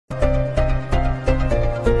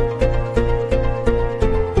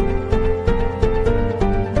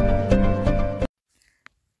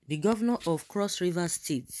The governor of Cross River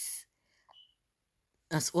State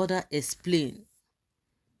has ordered explain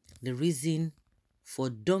the reason for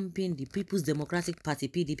dumping the People's Democratic Party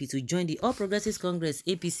 (PDP) to join the All Progressives Congress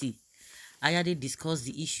 (APC. Ayade discussed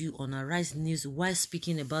the issue on Arise News while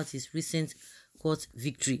speaking about his recent court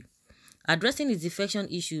victory. Addressing his defection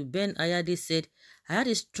issue, Ben Ayade said, "I had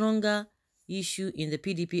a stronger issue in the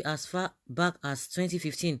PDP as far back as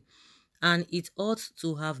 2015, and it ought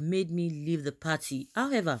to have made me leave the party.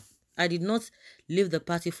 However, I did not leave the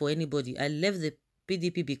party for anybody. I left the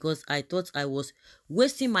PDP because I thought I was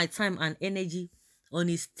wasting my time and energy on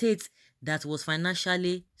a state that was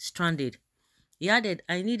financially stranded." He added,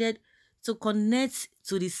 "I needed to connect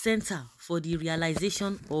to the center for the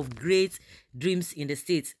realization of great dreams in the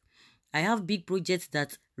state. I have big projects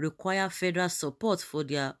that require federal support for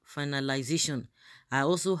their finalization. I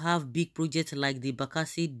also have big projects like the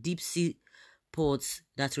Bakassi deep sea ports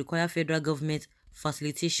that require federal government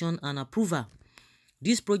facilitation and approval.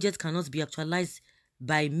 These projects cannot be actualized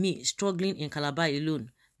by me struggling in Calabar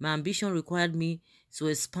alone. My ambition required me to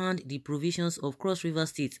expand the provisions of Cross River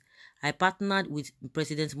State. I partnered with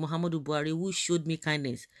President Muhammadu Buhari, who showed me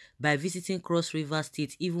kindness by visiting Cross River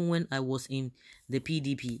State even when I was in the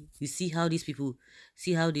PDP. You see how these people,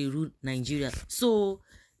 see how they rule Nigeria." So,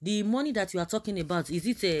 the money that you are talking about, is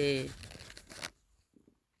it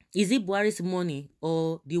Buhari's money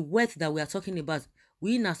or the wealth that we are talking about?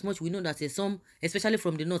 We, in as much we know that some, especially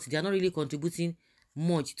from the north, they are not really contributing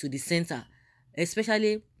much to the center,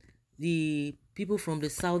 especially the people from the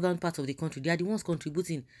southern part of the country. They are the ones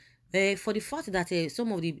contributing. For the fact that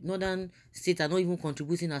some of the northern states are not even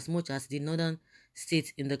contributing as much as the northern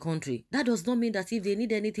states in the country, that does not mean that if they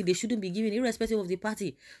need anything, they shouldn't be given, irrespective of the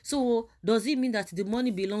party. So, does it mean that the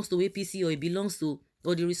money belongs to APC, or it belongs to,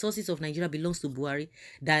 or the resources of Nigeria belongs to Buhari?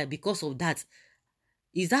 That because of that,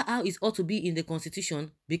 is that how it ought to be in the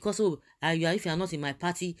constitution? Because if you are not in my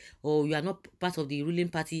party, or you are not part of the ruling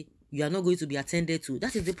party, you are not going to be attended to.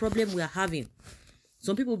 That is the problem we are having.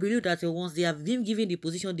 Some people believe that once they have been given the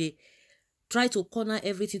position, they try to corner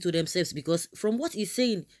everything to themselves, because from what he's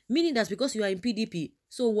saying, meaning that because you are in PDP,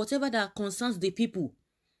 so whatever that concerns the people,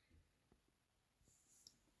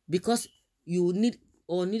 because you need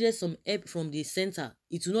or needed some help from the center,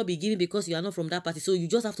 it will not be given because you are not from that party. So you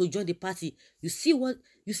just have to join the party. You see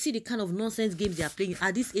the kind of nonsense games they are playing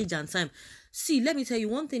at this age and time. See, let me tell you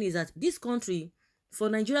one thing is that this country, for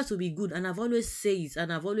Nigeria to be good, and I've always said it,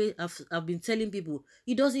 and I've been telling people,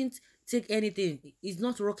 it doesn't take anything. It's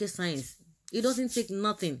not rocket science. It doesn't take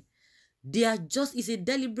nothing. They are just, it's a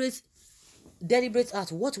deliberate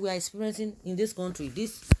act. What we are experiencing in this country,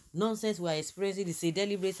 this nonsense we are experiencing, is a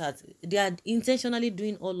deliberate act. They are intentionally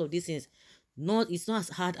doing all of these things. It's not as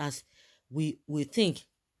hard as we think.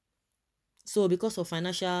 So because of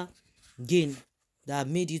financial gain that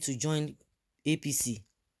made you to join APC.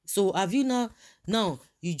 So have you now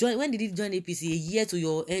you join? When did you join APC? A year to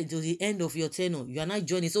the end of your tenure. You are not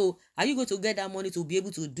joining. So are you going to get that money to be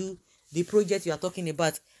able to do the project you are talking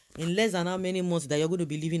about in less than how many months that you're going to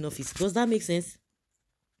be leaving office? Does that make sense?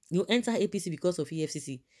 You enter APC because of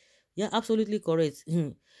EFCC. Yeah, absolutely correct.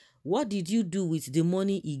 What did you do with the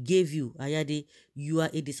money he gave you, Ayade? You are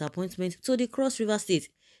a disappointment to the Cross River State.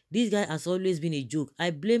 This guy has always been a joke.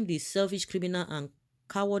 I blame the selfish criminal and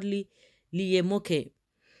cowardly Liyemoke.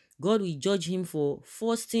 God will judge him for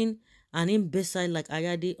forcing an imbecile like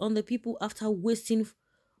Ayade on the people after waiting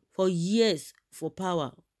for years for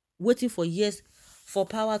power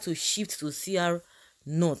to shift to CR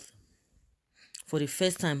North for the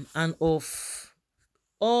first time. And of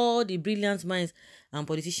all the brilliant minds and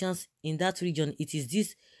politicians in that region, it is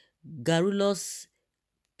this garrulous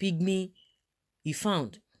pygmy he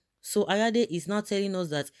found. So Ayade is now telling us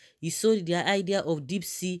that he sold their idea of deep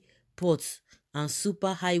sea ports and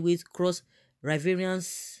super highways cross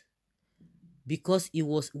riverians because he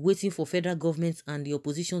was waiting for federal government and the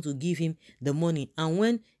opposition to give him the money. And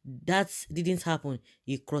when that didn't happen,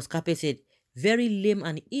 he cross-carpeted. Very lame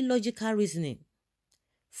and illogical reasoning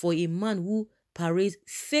for a man who parades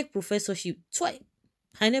fake professorship twice.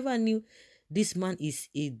 I never knew this man is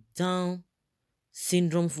a Down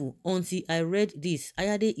syndrome fool until I read this.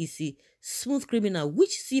 Ayade is a smooth criminal.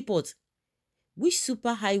 Which seaport? Which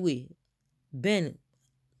super highway? Ben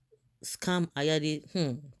scam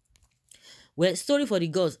Ayade. Well, story for the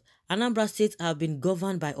gods. Anambra State have been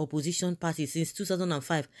governed by opposition parties since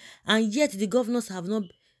 2005, and yet the governors have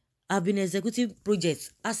been executing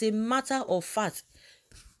projects. As a matter of fact,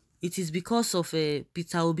 it is because of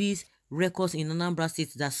Peter Obi's records in Anambra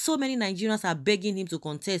State that so many Nigerians are begging him to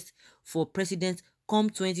contest for president come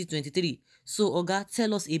 2023. So, Oga,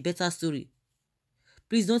 tell us a better story.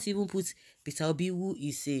 Please don't even put Peter Obi, who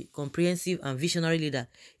is a comprehensive and visionary leader,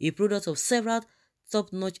 a product of several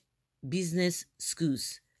top-notch business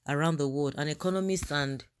schools around the world, an economist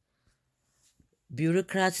and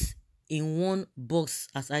bureaucrats in one box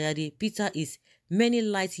as Ayade. Peter is many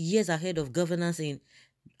light years ahead of governance and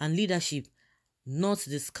leadership, not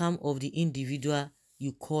the scam of the individual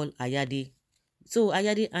you call Ayade. So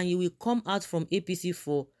Ayade, and you will come out from APC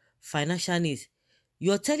for financial needs.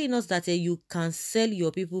 You're telling us that you can sell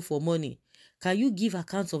your people for money. Can you give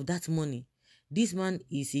accounts of that money? This man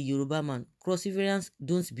is a Yoruba man. Cross-reference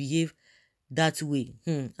don't behave that way.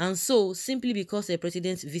 And so, simply because a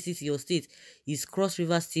president visits your state, is Cross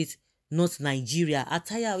River State not Nigeria?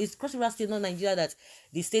 Attire is Cross River State not Nigeria that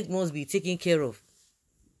the state must be taken care of?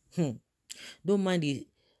 Don't mind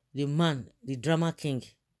the man, the drama king.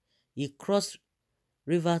 He crossed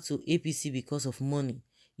river to APC because of money.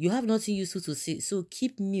 You have nothing useful to say, so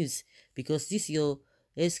keep mute, because this your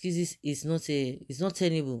excuses is not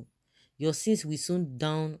tenable. Your sins will soon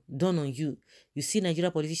dawn on you. You see Nigeria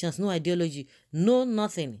politicians, no ideology, no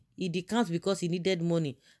nothing. He decamped because he needed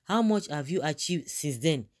money. How much have you achieved since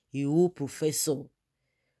then? You professor.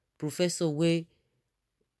 Professor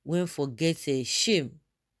when forget shame.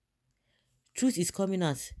 Truth is coming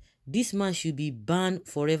out. This man should be banned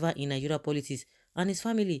forever in Nigeria politics and his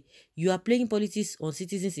family. You are playing politics on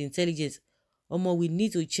citizens' intelligence. Omo, we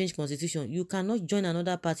need to change constitution. You cannot join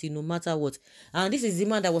another party no matter what. And this is the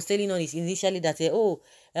man that was telling us initially that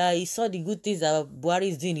he saw the good things that Buhari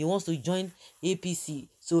is doing. He wants to join APC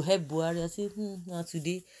to help Buhari. I said, now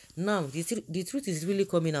today, now the truth is really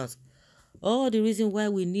coming out. All the reason why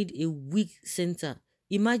we need a weak center.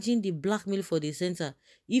 Imagine the blackmail for the center.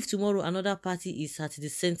 If tomorrow another party is at the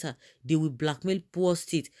center, they will blackmail poor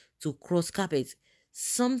state to cross carpet.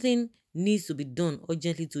 Something needs to be done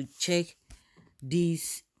urgently to check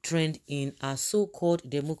this trend in our so-called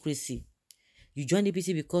democracy. You joined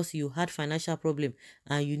APC because you had financial problem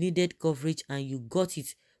and you needed coverage and you got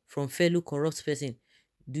it from fellow corrupt person.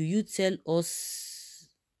 Do you tell us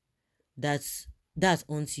that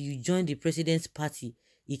until you join the president's party,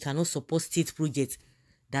 he cannot support state projects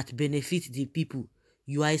that benefit the people?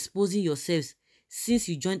 You are exposing yourselves. Since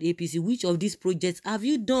you joined APC, which of these projects have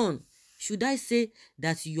you done? Should I say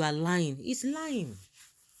that you are lying? It's lying.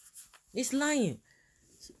 It's lying.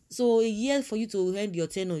 So a year for you to end your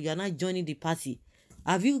tenure, you are not joining the party.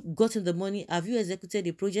 Have you gotten the money? Have you executed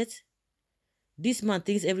the project? This man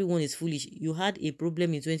thinks everyone is foolish. You had a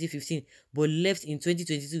problem in 2015, but left in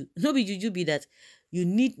 2022. No be juju be that. You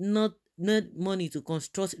need money to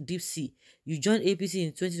construct deep sea. You joined APC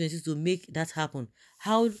in 2022 to make that happen.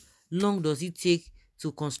 How long does it take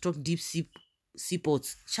to construct deep sea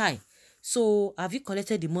seaports? Chai. So have you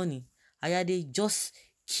collected the money? Ayade, just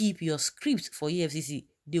keep your script for EFCC.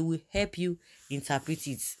 They will help you interpret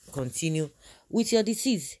it. Continue with your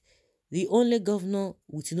disease. The only governor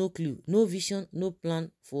with no clue, no vision, no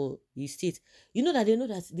plan for his state. You know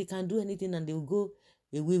that they can do anything and they will go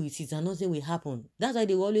away with it and nothing will happen. That's why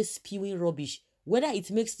they will always spewing rubbish. Whether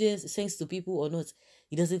it makes sense to people or not,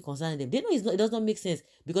 it doesn't concern them. They know it does not make sense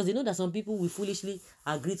because they know that some people will foolishly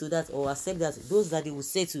agree to that or accept that, those that they will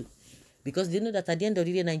say to. Because they know that at the end of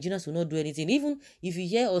the day, Nigerians will not do anything. Even if you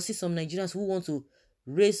hear or see some Nigerians who want to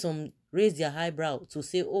raise their eyebrow to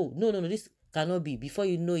say, oh, no, this cannot be. Before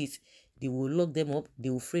you know it, they will lock them up,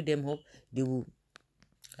 they will free them up, they will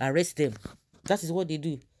arrest them. That is what they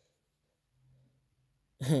do.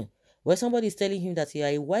 When somebody is telling him that you are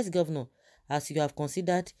a wise governor, as you have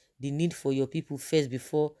considered the need for your people first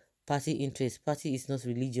before party interest. Party is not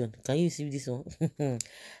religion. Can you see this one?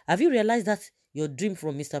 Have you realized that your dream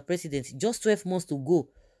from Mr. President, just 12 months to go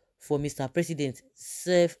for Mr. President,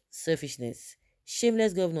 selfishness,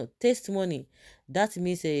 shameless governor, taste money. That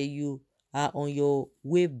means you are on your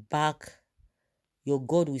way back. Your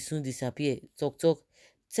God will soon disappear. Talk.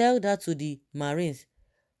 Tell that to the Marines.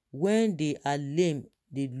 When they are lame,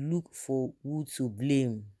 they look for who to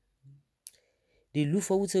blame.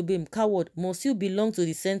 Coward, must you belong to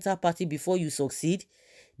the center party before you succeed?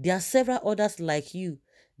 There are several others like you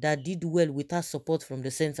that did well without support from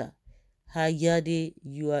the center. Ayade,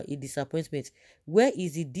 you are a disappointment. Where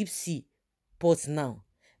is the deep sea port now?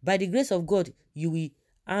 By the grace of God, you will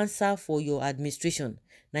answer for your administration.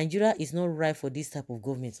 Nigeria is not ripe for this type of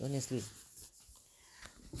government, honestly.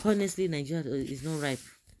 Honestly, Nigeria is not ripe.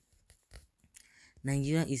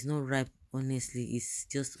 Nigeria is not ripe, honestly. It's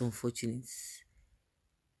just unfortunate.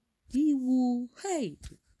 Hey,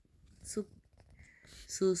 so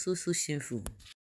shameful.